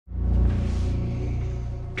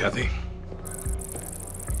Cathy?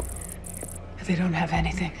 They don't have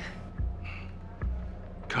anything.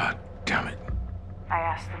 God damn it. I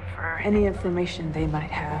asked them for any information they might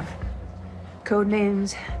have. Code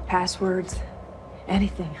names, passwords,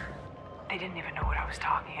 anything. They didn't even know what I was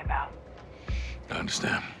talking about. I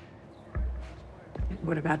understand.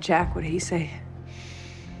 What about Jack? What did he say?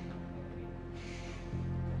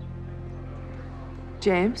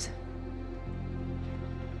 James?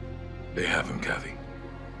 They have him, Cathy.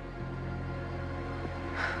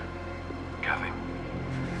 Cathy.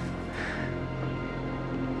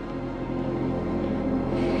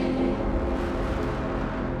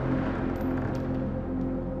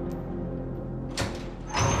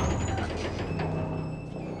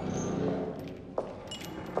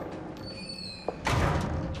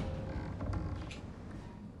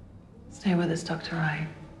 Stay with us, Dr. Ryan.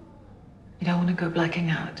 You don't want to go blacking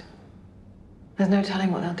out. There's no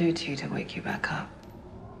telling what they'll do to you to wake you back up.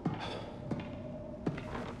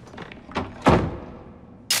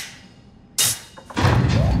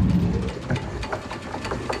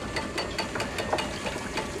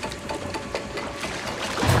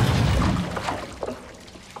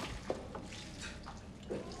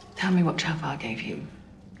 Tell me what Jafar gave you.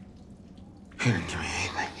 He didn't give me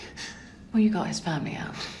anything. Well, you got his family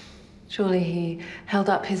out. Surely he held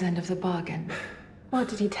up his end of the bargain. What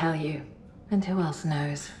did he tell you? And who else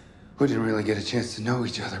knows? We didn't really get a chance to know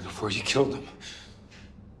each other before you killed him.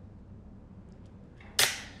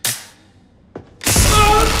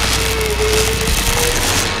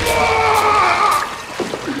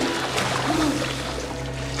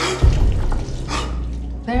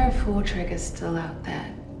 There are 4 triggers still out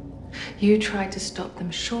there. You tried to stop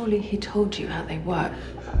them. Surely he told you how they work.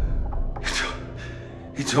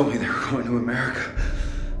 He told me they were going to America.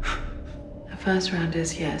 The first round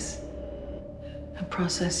is yes. A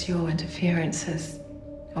process your interference has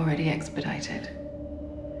already expedited.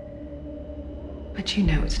 But you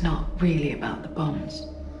know it's not really about the bombs.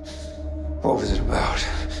 What was it about?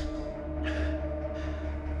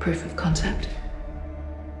 Proof of concept.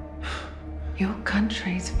 Your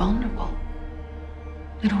country's vulnerable.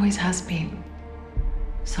 It always has been.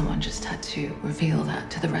 Someone just had to reveal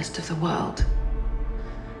that to the rest of the world.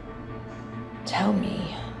 Tell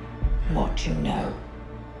me what you know.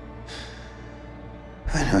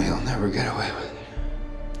 I know you'll never get away with it.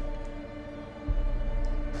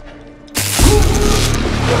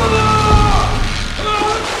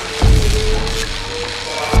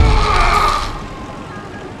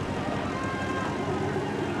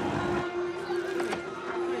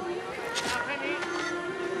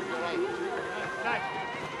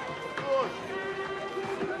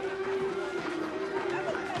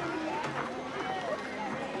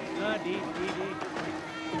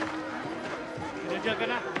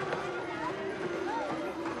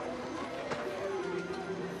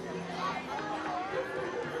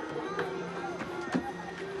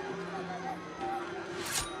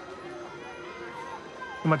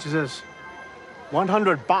 How much is this?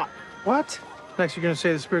 100 baht. What? Next you're gonna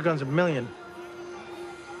say the spear gun's $1 million.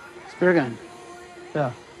 Spear gun.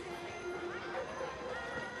 Yeah.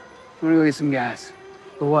 I'm gonna go get some gas.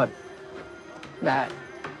 For what? That.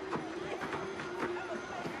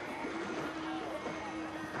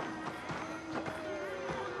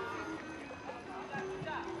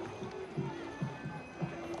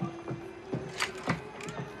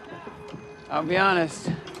 I'll be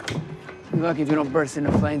honest. You're lucky if you don't burst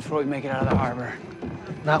into flames before we make it out of the harbor.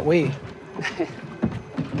 Not we.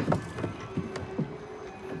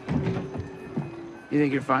 You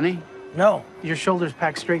think you're funny? No. Your shoulder's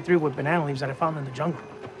packed straight through with banana leaves that I found in the jungle.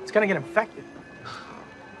 It's gonna get infected.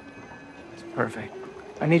 It's perfect.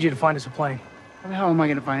 I need you to find us a plane. How the hell am I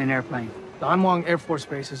gonna find an airplane? The Amwang Air Force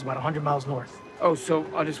Base is about 100 miles north. Oh, so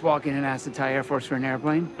I'll just walk in and ask the Thai Air Force for an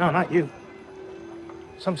airplane? No, not you.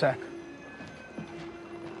 Sumsac.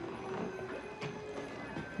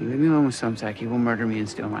 You leave me alone with Sumsac, he will murder me and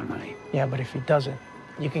steal my money. Yeah, but if he doesn't,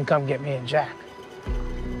 you can come get me and Jack.